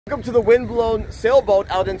Welcome to the WindBlown Sailboat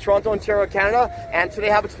out in Toronto, Ontario, Canada. And today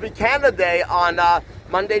happens to be Canada Day on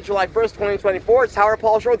Monday, July 1st, 2024. It's Howard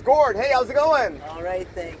Paul Show with Gord. Hey, how's it going? All right,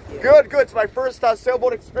 thank you. Good, good. It's my first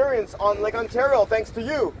sailboat experience on Lake Ontario, thanks to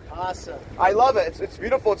you. Awesome. I love it. It's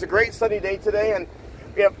beautiful. It's a great sunny day today, and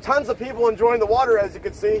we have tons of people enjoying the water, as you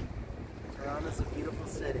can see. Toronto's a beautiful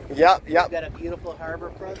city. Yep. We've got a beautiful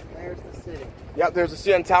harbor front, and there's the city. Yep, there's a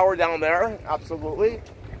CN Tower down there. Absolutely.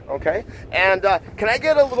 Okay. And can I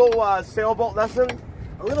get a little sailboat lesson?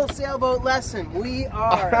 A little sailboat lesson. We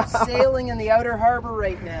are sailing in the Outer Harbour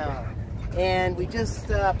right now. And we just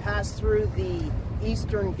passed through the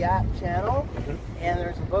Eastern Gap Channel. And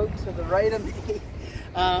there's a boat to the right of me.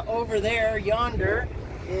 Over there, yonder,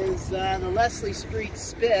 is the Leslie Street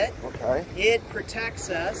Spit. Okay. It protects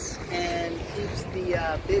us and keeps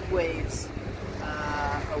the big waves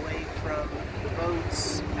away from the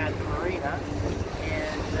boats at the marina.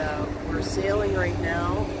 And we're sailing right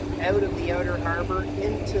now out of the Outer Harbour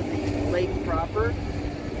into the lake proper.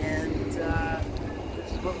 And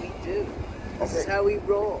this is what we do. This is how we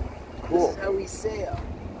roll. Cool. This is how we sail.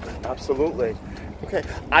 Absolutely. Okay,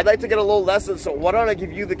 I'd like to get a little lesson, so why don't I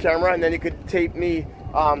give you the camera and then you could tape me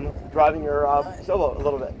driving your sailboat a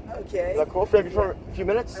little bit. Okay. Is that cool for a few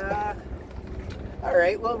minutes? All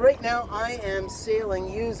right, well right now I am sailing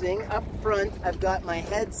using, up front I've got my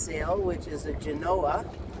head sail, which is a Genoa.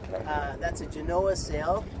 That's a Genoa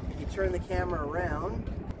sail. If you turn the camera around,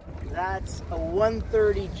 that's a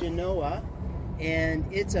 130 Genoa, and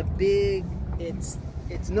it's a big, it's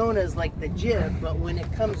known as like the jib, but when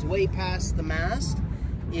it comes way past the mast,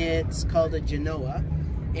 it's called a Genoa.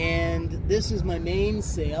 And this is my main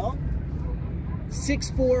sail,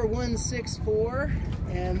 64164,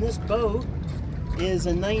 and this boat is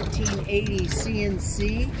a 1980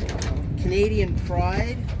 CNC Canadian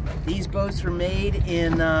Pride. These boats were made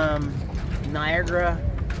in Niagara,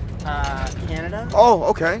 Canada. Oh,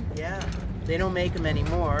 okay. Yeah, they don't make them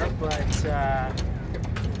anymore, but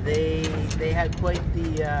they had quite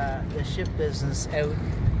the ship business out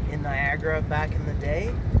in Niagara back in the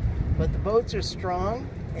day. But the boats are strong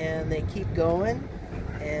and they keep going,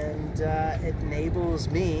 and it enables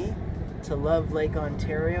me to love Lake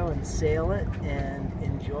Ontario and sail it and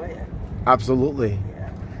enjoy it. Absolutely.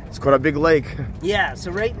 Yeah. It's quite a big lake. Yeah,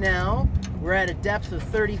 so right now we're at a depth of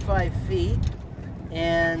 35 feet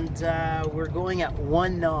and we're going at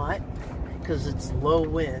 1 knot because it's low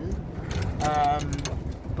wind.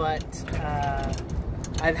 But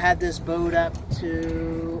I've had this boat up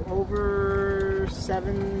to over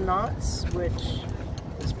 7 knots, which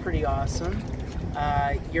is pretty awesome.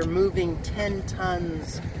 You're moving 10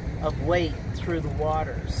 tons of weight through the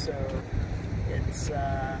water, so it's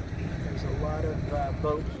there's a lot of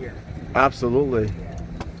boat here. Absolutely.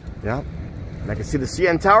 Yeah. And I can see the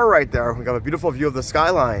CN Tower right there. We got a beautiful view of the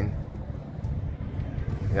skyline.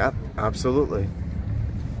 Yep, absolutely.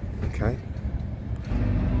 Okay.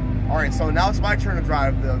 All right, so now it's my turn to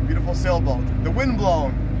drive the beautiful sailboat, the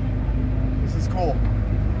WindBlown. This is cool.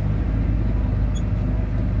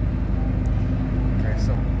 Okay,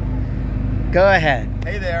 so Go ahead.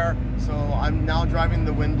 hey there. So I'm now driving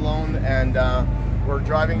the WindBlown, and we're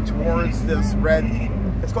driving towards this red.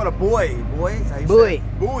 It's called a buoy. Buoy? Is that how you say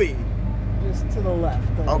it? Buoy. Just to the left.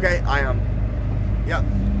 Okay, I am. Yep.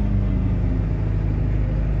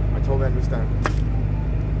 I totally understand.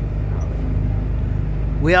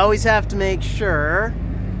 We always have to make sure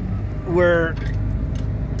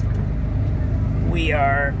we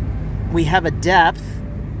have a depth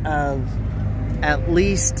of at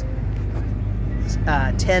least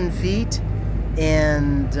 10 feet,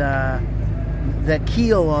 and the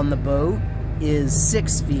keel on the boat is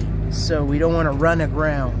 6 feet, so we don't want to run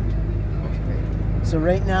aground. So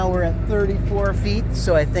right now we're at 34 feet,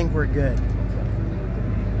 so I think we're good.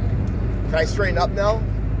 Can I straighten up now?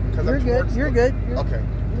 You're good. You're good. Okay.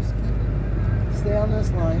 Just stay on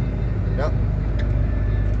this line. Yep.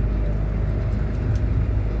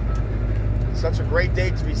 Such a great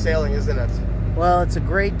day to be sailing, isn't it? Well, it's a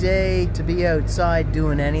great day to be outside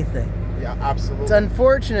doing anything. Yeah, absolutely. It's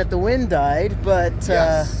unfortunate the wind died, but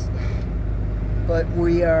yes. But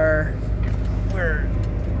we're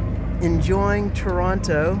enjoying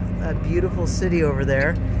Toronto, a beautiful city over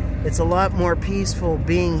there. It's a lot more peaceful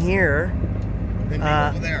being here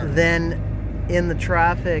Over there. than in the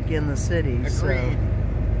traffic in the city. Agreed. So,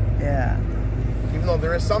 yeah. Even though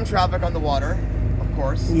there is some traffic on the water, of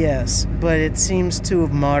course. Yes, but it seems to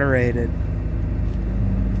have moderated.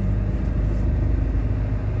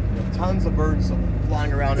 Tons of birds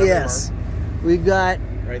flying around everywhere. Yes, we've got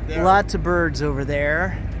Right there. lots of birds over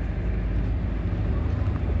there.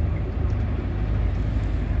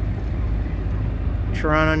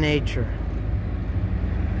 Toronto nature.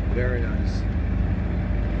 Very nice.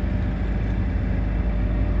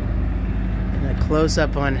 And a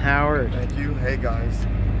close-up on Howard. Thank you. Hey, guys.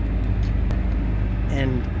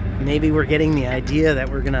 And maybe we're getting the idea that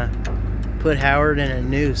we're gonna put Howard in a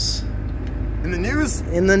noose. In the news?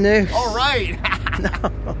 In the noose. All right.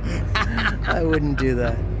 No, I wouldn't do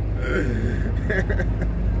that.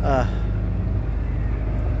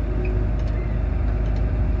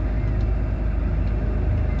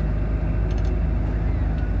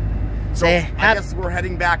 So I guess we're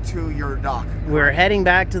heading back to your dock. We're heading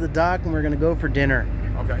back to the dock and we're going to go for dinner.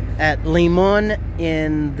 Okay. At Limon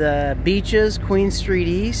in the beaches, Queen Street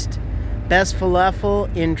East. Best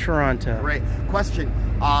falafel in Toronto. Great. Question.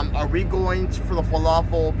 Are we going for the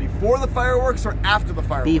falafel before the fireworks or after the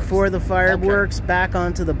fireworks? Before the fireworks, okay. Back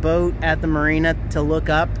onto the boat at the marina to look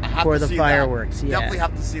up for the fireworks. Yeah. Definitely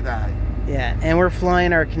have to see that. Yeah, and we're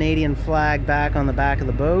flying our Canadian flag back on the back of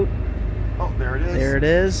the boat. Oh, there it is. There it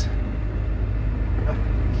is.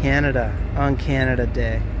 Canada, on Canada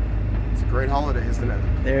Day. It's a great holiday, isn't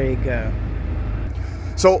it? There you go.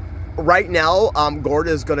 So, right now, Gord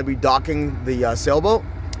is going to be docking the sailboat.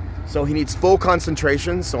 So he needs full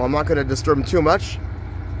concentration, so I'm not going to disturb him too much.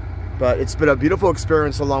 But it's been a beautiful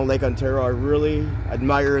experience along Lake Ontario. I really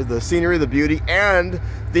admire the scenery, the beauty, and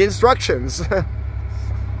the instructions.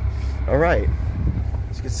 All right.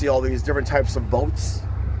 As you can see all these different types of boats.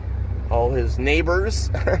 All his neighbors.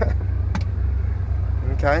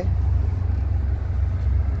 Okay.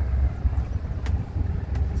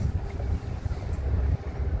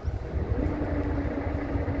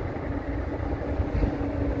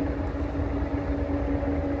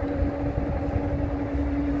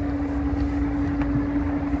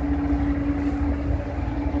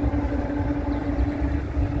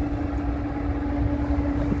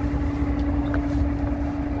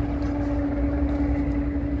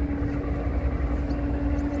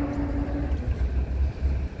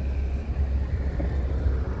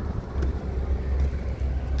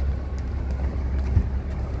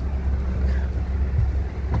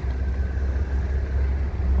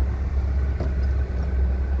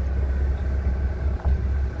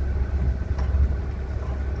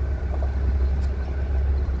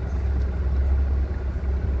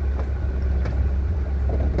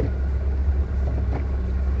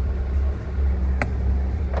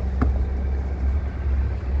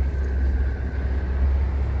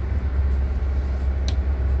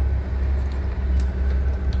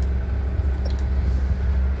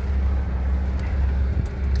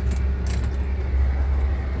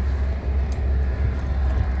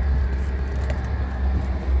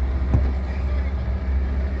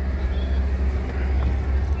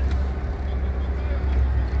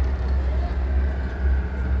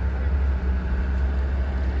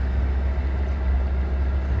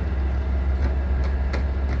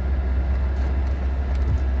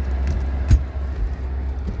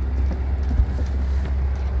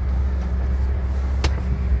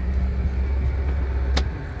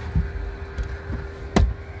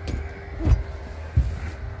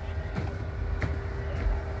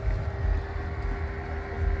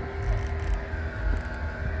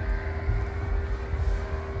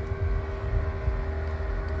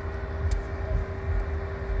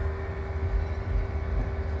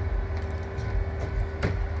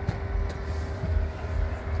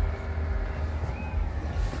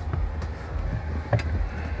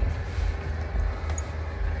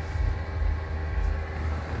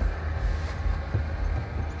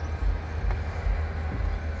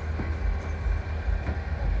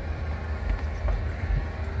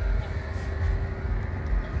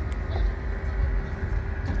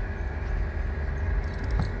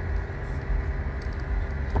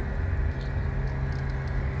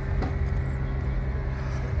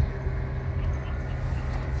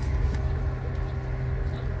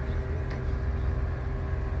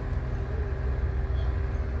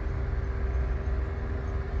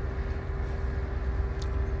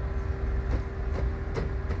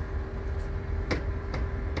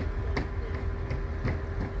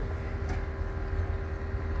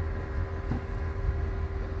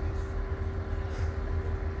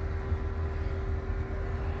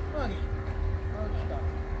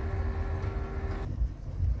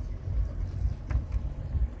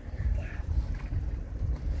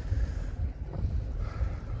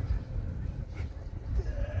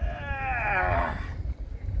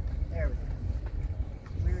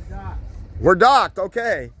 We're docked,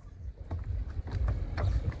 okay.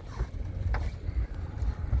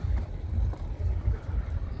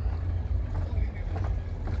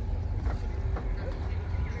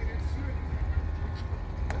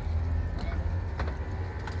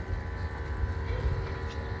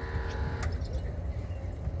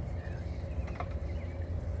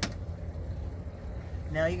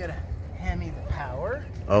 Now you gotta hand me the power.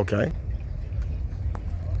 Okay.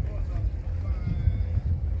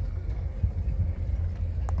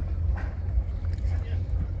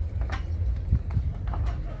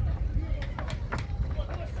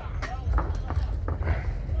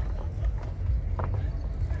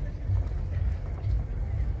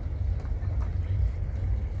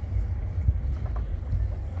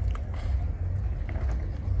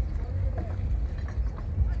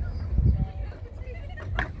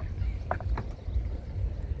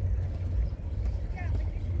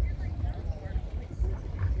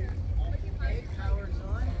 Power's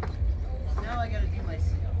on. Now I gotta do my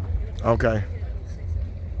sail. Okay.